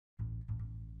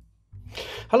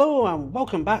Hello and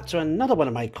welcome back to another one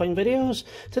of my coin videos.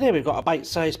 Today we've got a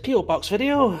bite-sized P.O. box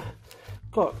video.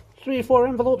 Got 3 or 4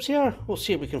 envelopes here. We'll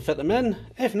see if we can fit them in.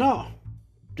 If not,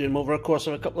 do them over a course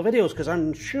of a couple of videos because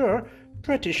I'm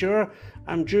pretty sure,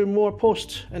 I'm due more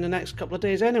posts in the next couple of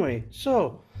days anyway.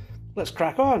 So, let's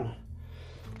crack on.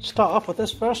 Start off with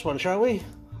this first one, shall we?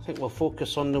 I think we'll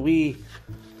focus on the wee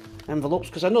envelopes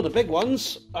because I know the big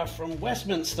ones are from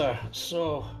Westminster.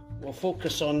 So, we'll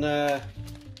focus on the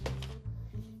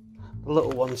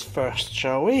little ones first,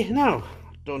 shall we? Now,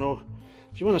 don't know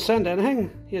if you want to send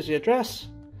anything. Here's the address.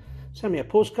 Send me a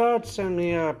postcard. Send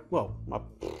me a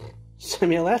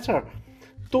letter.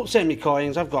 Don't send me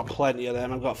coins. I've got plenty of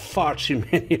them. I've got far too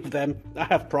many of them. I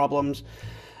have problems.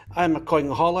 I'm a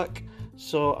coinaholic,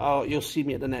 so you'll see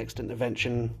me at the next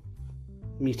intervention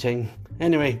meeting.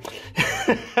 Anyway,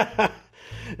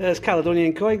 there's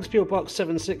Caledonian Coins, P.O. Box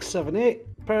 7678.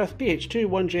 Perth, PH2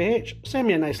 1JH. Send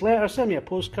me a nice letter, send me a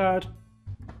postcard.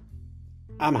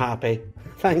 I'm happy.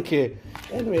 Thank you.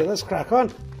 Anyway, let's crack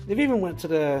on. They've even went to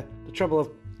the trouble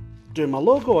of doing my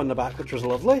logo on the back, which was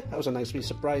lovely. That was a nice wee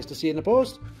surprise to see in the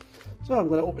post. So I'm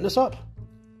going to open this up.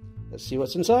 Let's see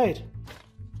what's inside.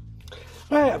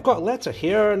 Right, I've got a letter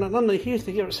here, and underneath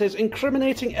here it says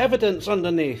incriminating evidence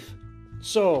underneath.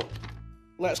 So,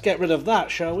 let's get rid of that,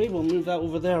 shall we? We'll move that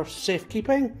over there,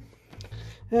 safekeeping.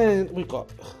 And we've got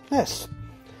this.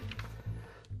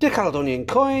 Dear Caledonian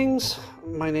Coins,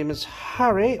 my name is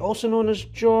Harry, also known as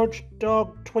George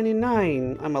Dog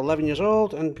 29. I'm 11 years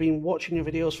old and been watching your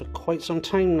videos for quite some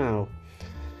time now.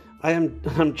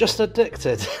 I'm just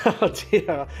addicted. Oh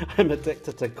dear, I'm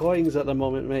addicted to coins at the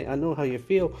moment, mate. I know how you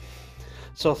feel.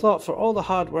 So I thought for all the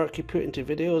hard work you put into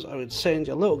videos, I would send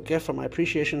you a little gift for my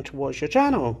appreciation towards your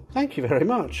channel. Thank you very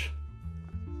much.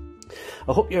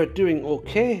 I hope you're doing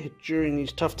okay during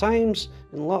these tough times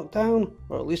in lockdown,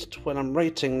 or at least when I'm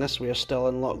writing this we are still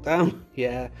in lockdown.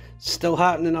 Yeah, it's still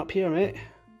happening up here, mate.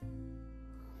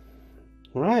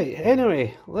 Right,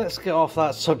 anyway, let's get off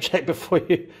that subject before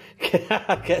you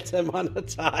get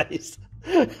demonetized.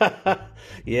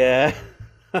 Yeah.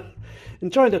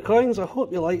 Enjoy the coins, I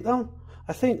hope you like them.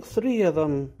 I think 3 of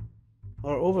them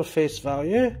are over face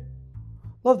value.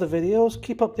 Love the videos.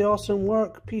 Keep up the awesome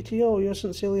work. PTO, yours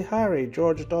sincerely, Harry,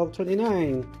 George Dog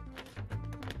 29.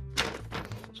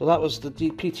 So that was the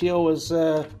PTO was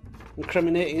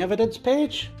incriminating evidence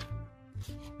page.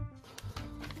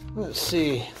 Let's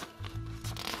see.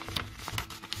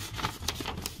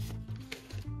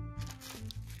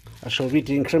 I shall read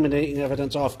the incriminating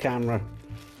evidence off camera.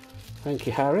 Thank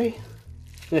you, Harry.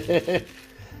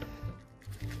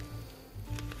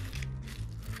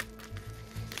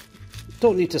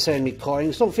 Don't need to send me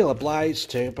coins, don't feel obliged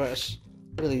to, but it's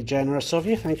really generous of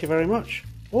you, thank you very much.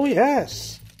 Oh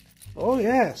yes! Oh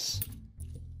yes!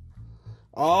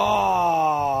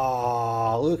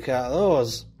 Oh, look at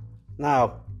those!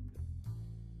 Now,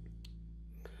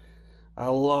 I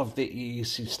love the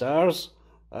EEC stars.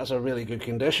 That's a really good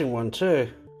condition one too.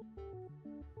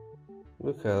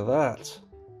 Look at that.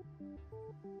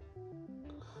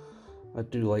 I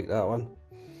do like that one.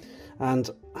 And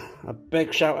a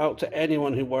big shout out to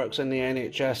anyone who works in the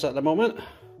NHS at the moment.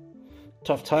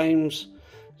 Tough times.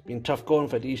 It's been tough going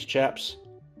for these chaps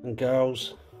and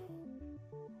girls.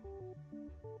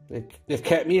 They've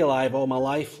kept me alive all my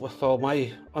life with all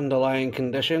my underlying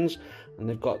conditions, and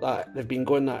they've been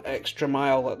going that extra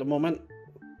mile at the moment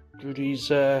through these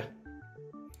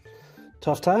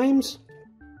tough times.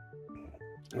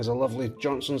 There's a lovely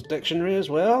Johnson's Dictionary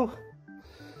as well.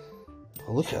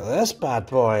 Oh, look at this bad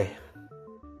boy.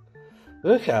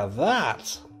 Look at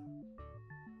that!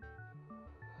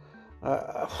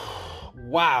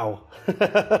 Wow!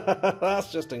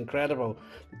 That's just incredible.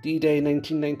 D-Day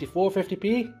 1994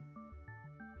 50p.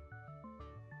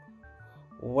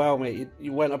 Wow, mate,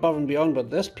 you went above and beyond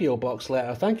with this P.O. Box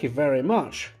letter. Thank you very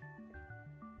much.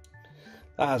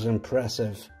 That is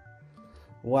impressive.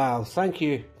 Wow, thank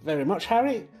you very much,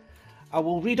 Harry. I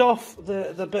will read off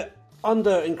the bit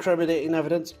under incriminating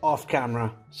evidence off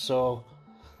camera. So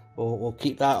we'll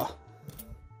keep that.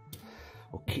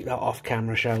 We'll keep that off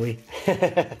camera, shall we?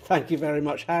 Thank you very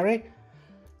much, Harry.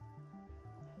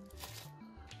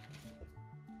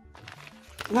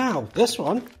 Now, this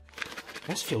one.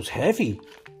 This feels heavy.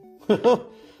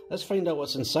 Let's find out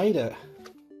what's inside it.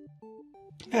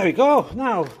 There we go.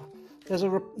 Now, there's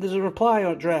a reply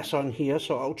address on here,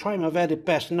 so I'll try my very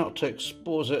best not to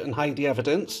expose it and hide the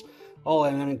evidence. All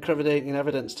in incriminating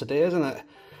evidence today, isn't it?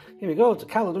 Here we go, to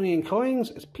Caledonian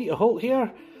Coins. It's Peter Holt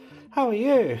here. How are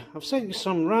you? I've sent you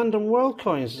some random world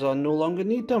coins as I no longer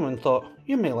need them and thought,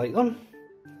 you may like them.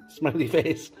 Smiley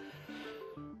face.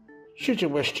 Should you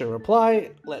wish to reply,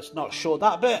 let's not show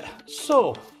that bit.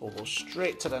 So, we'll go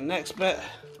straight to the next bit.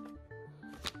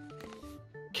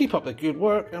 Keep up the good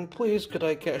work, and please could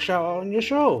I get a shout out on your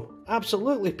show?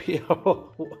 Absolutely, Peter.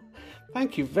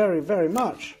 Thank you very, very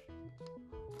much.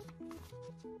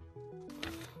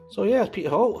 So yes, Peter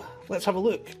Holt, let's have a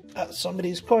look at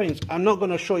somebody's coins. I'm not going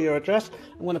to show your address.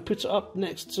 I'm going to put it up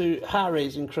next to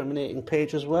Harry's incriminating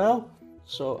page as well.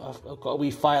 So I've got a wee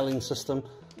filing system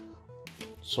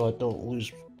so I don't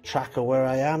lose track of where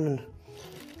I am and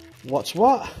what's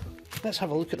what. Let's have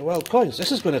a look at the wild coins.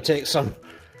 This is going to take some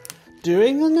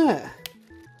doing, isn't it?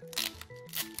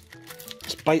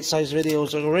 This bite-sized video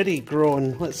is already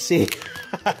growing. Let's see.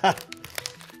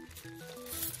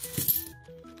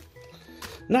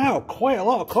 Now, quite a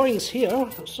lot of coins here,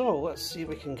 so let's see if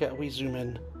we can get a wee zoom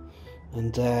in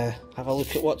and have a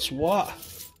look at what's what.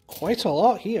 Quite a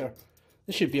lot here.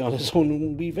 This should be on its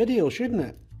own wee video, shouldn't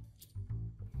it?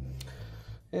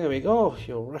 There we go.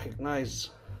 You'll recognise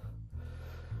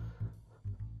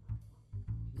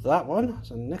that one.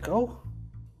 It's a nickel.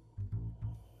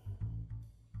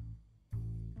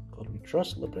 God we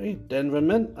trust, Liberty. Denver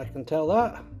Mint, I can tell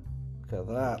that. Look at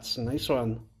that, it's a nice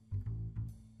one.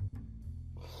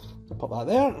 I'll pop that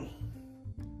there.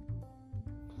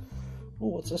 Oh,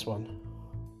 what's this one?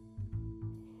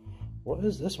 What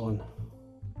is this one?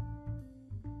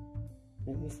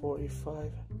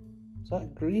 1945. Is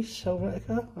that Greece,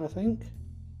 Helvetica, I think?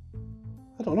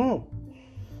 I don't know.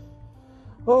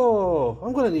 Oh,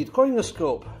 I'm going to need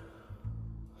Coinoscope.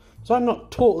 So I'm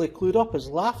not totally clued up as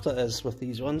Laughter is with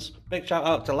these ones. Big shout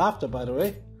out to Laughter, by the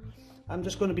way. I'm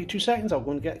just going to be 2 seconds. I'm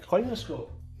going to get Coinoscope.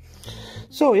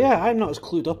 So yeah, I'm not as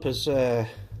clued up as a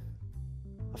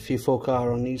few folk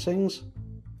are on these things.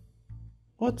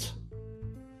 What?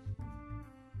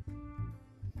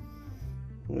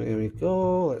 There we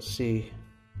go. Let's see.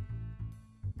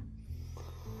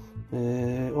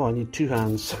 Oh, I need 2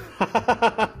 hands.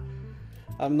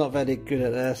 I'm not very good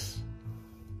at this.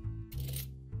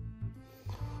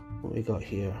 What we got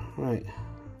here? Right.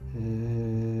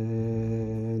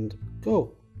 And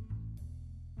go.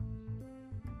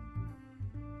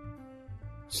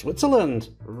 Switzerland.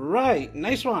 Right.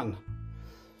 Nice one.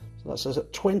 So that says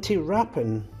at 20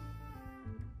 Rappen.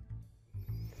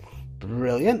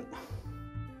 Brilliant.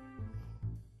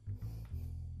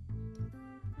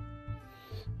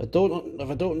 If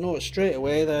I don't know it straight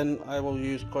away, then I will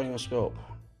use Coinoscope.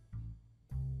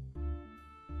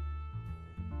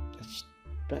 It's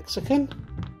Mexican?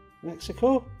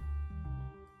 Mexico?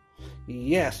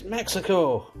 Yes,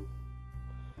 Mexico!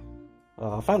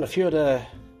 Oh, I found a few of the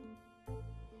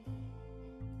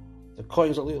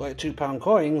coins that look like £2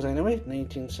 coins anyway.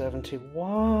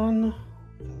 1971. Look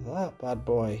at that bad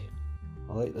boy.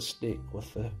 I like the snake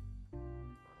with the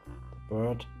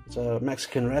bird. It's a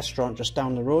Mexican restaurant just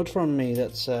down the road from me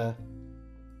that's got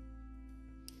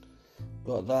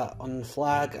that on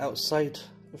flag outside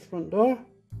the front door.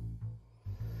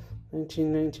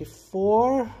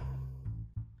 1994.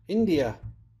 India.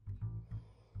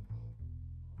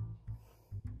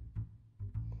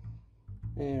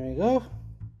 There we go.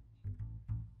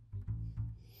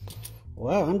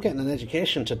 Wow, I'm getting an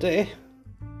education today.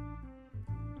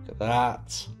 Look at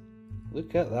that.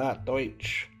 Look at that,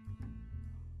 Deutschland.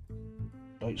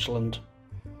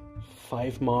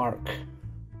 5 mark.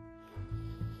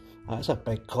 That's a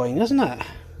big coin, isn't it?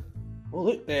 Oh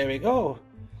look, there we go.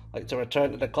 Like to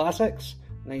return to the classics.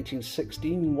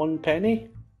 1916, 1 penny.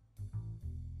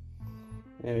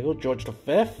 There we go, George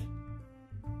V.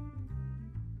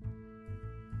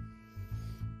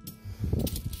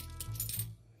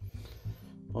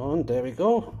 And there we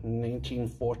go,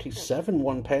 1947,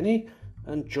 1 penny,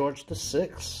 and George VI.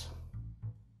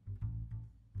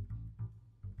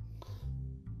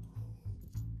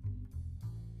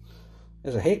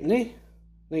 There's a halfpenny,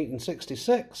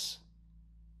 1966.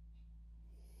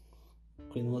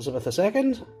 Queen Elizabeth II,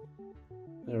 in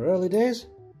her early days.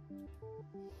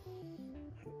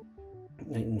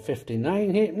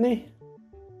 1959 halfpenny.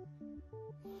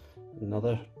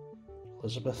 Another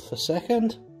Elizabeth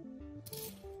II.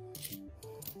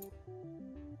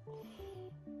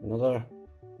 Another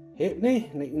halfpenny,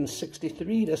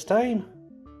 1963 this time.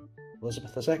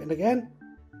 Elizabeth II again.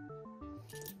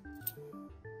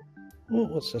 Oh,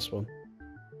 what's this one?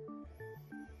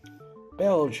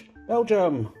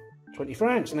 Belgium, 20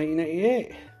 francs,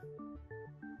 1988.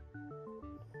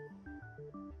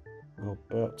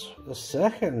 Albert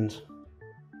II.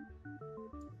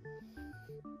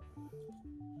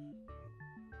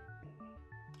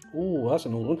 Oh, that's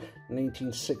an old one.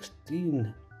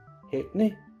 1916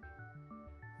 halfpenny.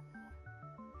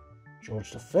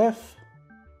 George V.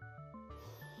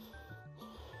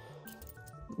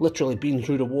 Literally been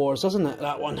through the wars, hasn't it,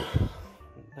 that one?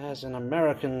 There's an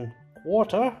American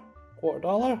quarter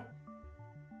dollar.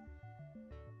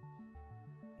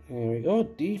 There we go,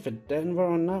 D for Denver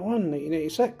on that one,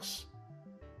 1986.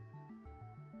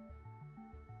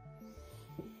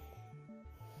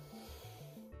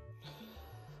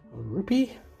 A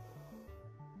rupee,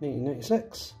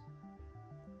 1996.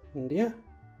 India.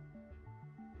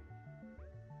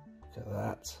 Look at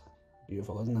that.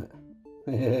 Beautiful, isn't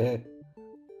it?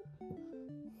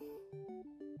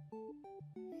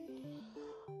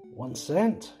 1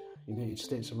 cent, United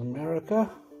States of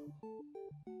America.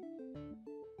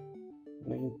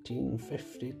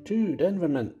 1952, Denver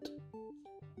Mint.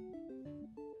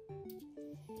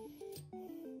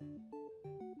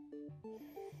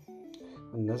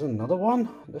 And there's another one,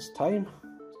 this time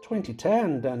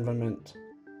 2010 Denver Mint.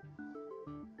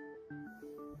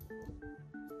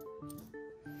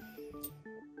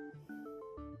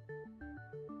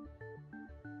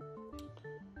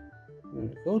 There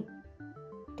we go,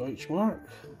 Deutschmark.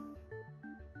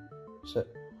 Is it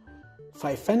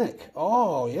 5 Pfennig?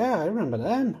 Oh yeah, I remember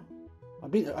them.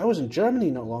 I was in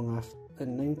Germany not long after,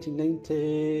 in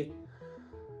 1992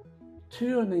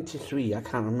 or 93, I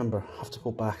can't remember. I have to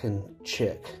go back and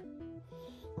check.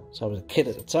 So I was a kid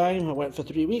at the time, I went for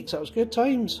 3 weeks, that was good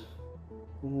times.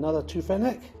 Another 2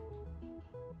 Pfennig.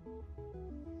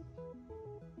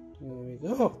 There we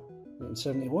go,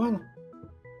 1971.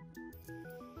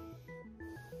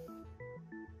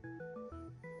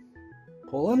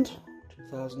 Poland,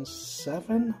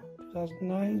 2007,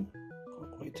 2009,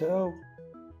 can't quite tell.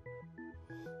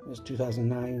 It's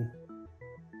 2009.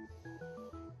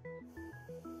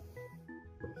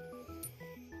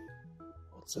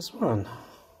 What's this one?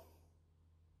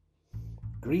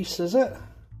 Greece, is it?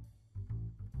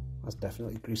 That's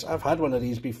definitely Greece. I've had one of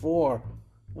these before.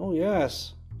 Oh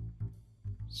yes,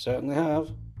 certainly have.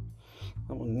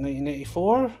 That one,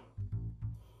 1984.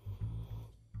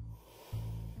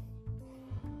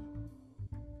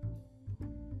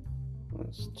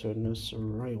 Let's turn this the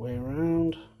right way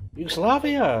around.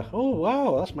 Yugoslavia! Oh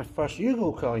wow, that's my first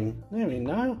Yugo coin. There we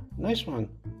go. Nice one.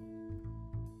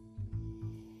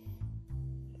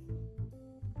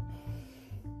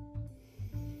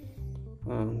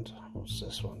 And what's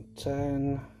this one?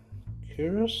 10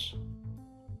 Curious.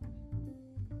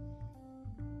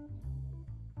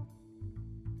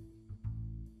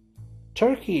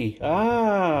 Turkey.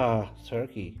 Ah,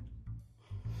 Turkey.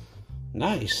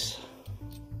 Nice.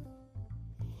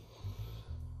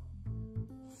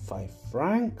 5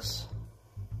 francs.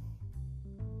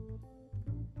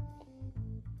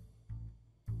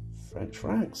 French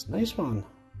francs. Nice one.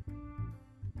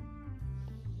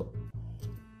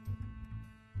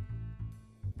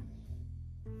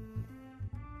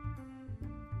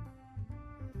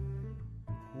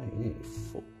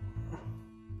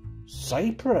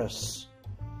 Cyprus.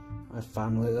 I have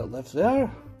family that live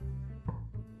there.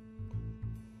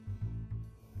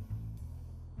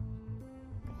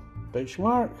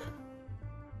 Benchmark.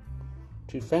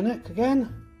 2 Pfennig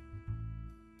again.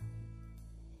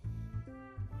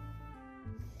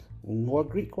 More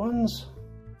Greek ones.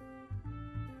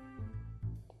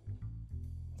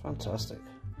 Fantastic.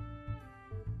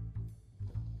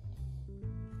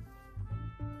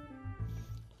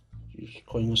 Use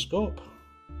coinoscope.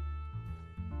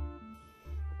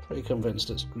 Pretty convinced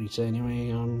it's Greece anyway.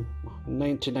 I'm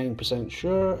 99%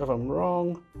 sure. If I'm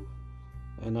wrong,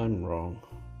 and I'm wrong.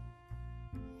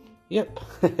 Yep,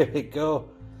 there we go.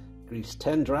 Greece,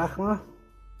 10 drachma.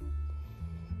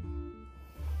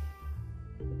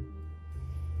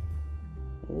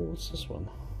 Oh, what's this one?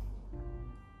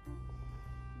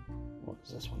 What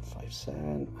is this one? 5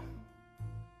 cent.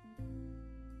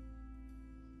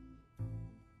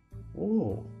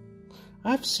 Oh,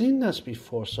 I've seen this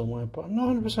before somewhere, but I'm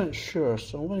not 100% sure,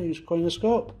 so I'm going to use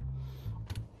coinoscope.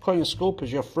 Coinoscope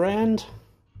is your friend.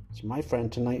 It's my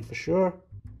friend tonight for sure.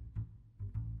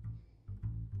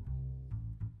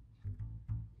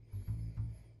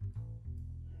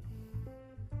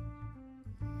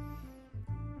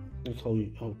 I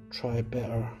think I'll try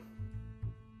better.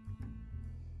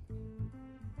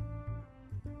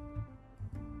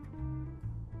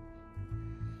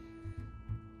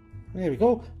 There we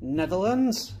go,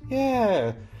 Netherlands.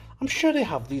 Yeah, I'm sure they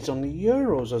have these on the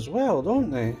Euros as well, don't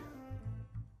they?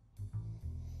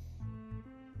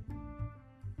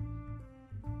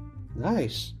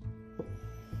 Nice.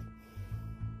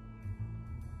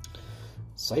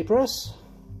 Cyprus,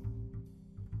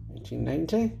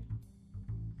 1990.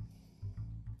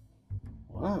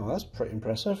 Wow, that's pretty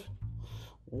impressive.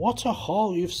 What a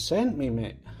haul you've sent me,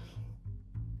 mate.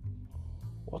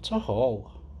 What a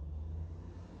haul.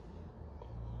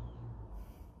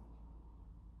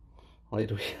 Why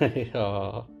do we?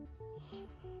 Oh.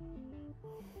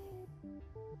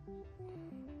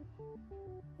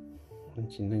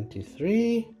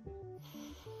 $19.93.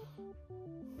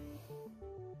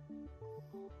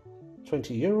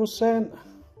 20 cent.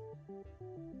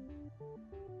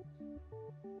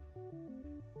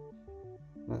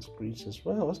 That's Greece as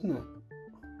well, isn't it?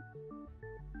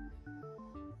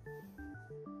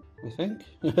 I think.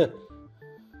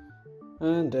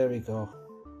 And there we go.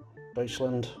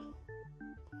 Deutschland.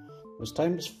 This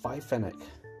time it's 5 Finnick.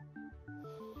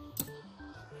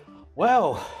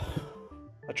 Well,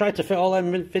 I tried to fit all that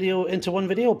video into one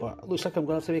video, but it looks like I'm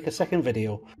going to have to make a second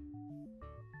video.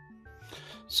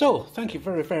 So, thank you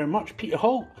very, very much, Peter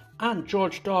Holt and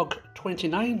George Dog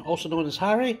 29, also known as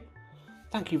Harry.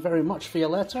 Thank you very much for your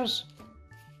letters.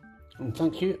 And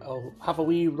thank you. I'll have a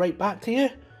wee write back to you.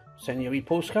 Send you a wee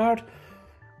postcard.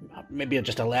 Maybe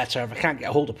just a letter if I can't get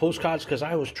a hold of postcards, because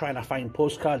I was trying to find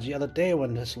postcards the other day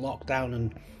when this lockdown,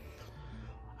 and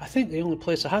I think the only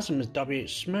place that has them is WH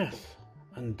Smith.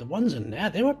 And the ones in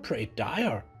there, they were pretty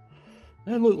dire.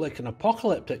 They look like an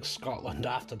apocalyptic Scotland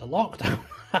after the lockdown.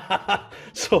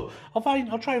 So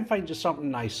I'll try and find you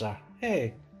something nicer.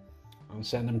 Hey, I'll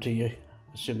send them to you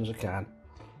as soon as I can.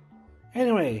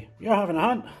 Anyway, you're having a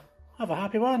hunt. Have a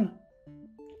happy one.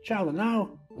 Ciao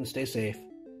now, and stay safe.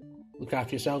 Look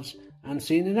after yourselves, and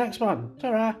see you in the next one.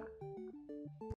 Ta-ra!